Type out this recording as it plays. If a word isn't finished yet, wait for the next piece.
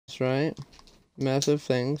right? Massive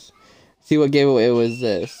things. See what gave away was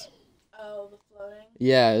this. Oh, the floating?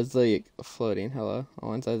 Yeah, it was like floating hella. On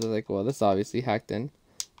one side, I was like, well, this is obviously hacked in.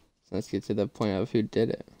 So let's get to the point of who did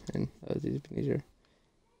it. And that was easier.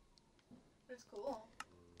 That's cool.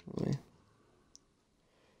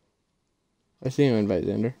 I see him invite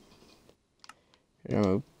Xander. Here,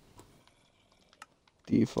 I'm a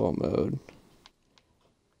default mode.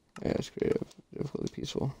 Yeah, it's creative. Difficulty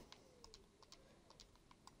peaceful.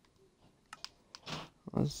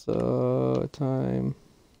 Also, time.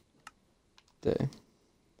 Day.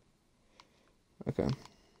 Okay.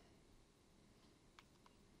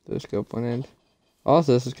 The scope went in.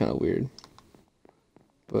 Also, this is kind of weird.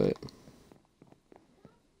 But.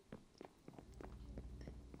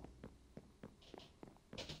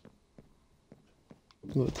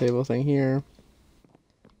 Little table thing here.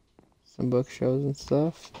 Some bookshelves and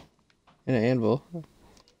stuff. And an anvil. I'm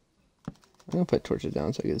gonna put torches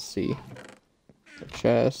down so I can see. A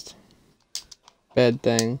chest. Bed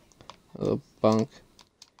thing. A little bunk.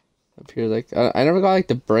 Up here, like, I never got, like,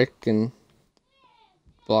 the brick and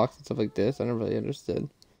blocks and stuff like this. I never really understood.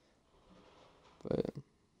 But.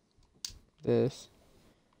 This.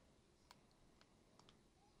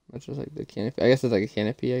 That's just, like, the canopy. I guess it's, like, a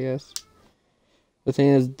canopy, I guess. The thing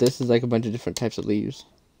is, this is, like, a bunch of different types of leaves.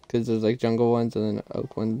 Because there's, like, jungle ones and then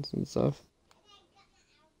oak ones and stuff.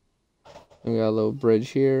 And we got a little bridge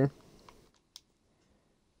here.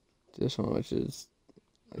 This one, which is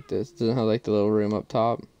like this. Doesn't have, like, the little room up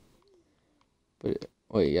top. But,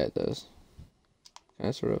 wait, yeah, it does. Kind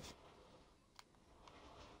of, sort of.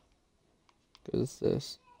 Goes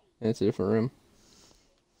this. And it's a different room.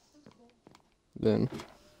 Then.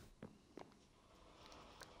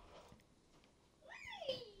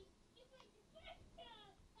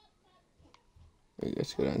 We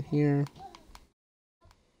just go down here.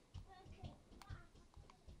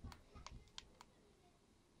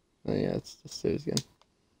 Oh yeah, it's the stairs again.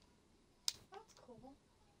 That's cool.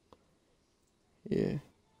 Yeah.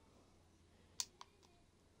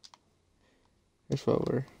 Here's what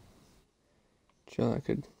we're chilling. I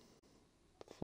could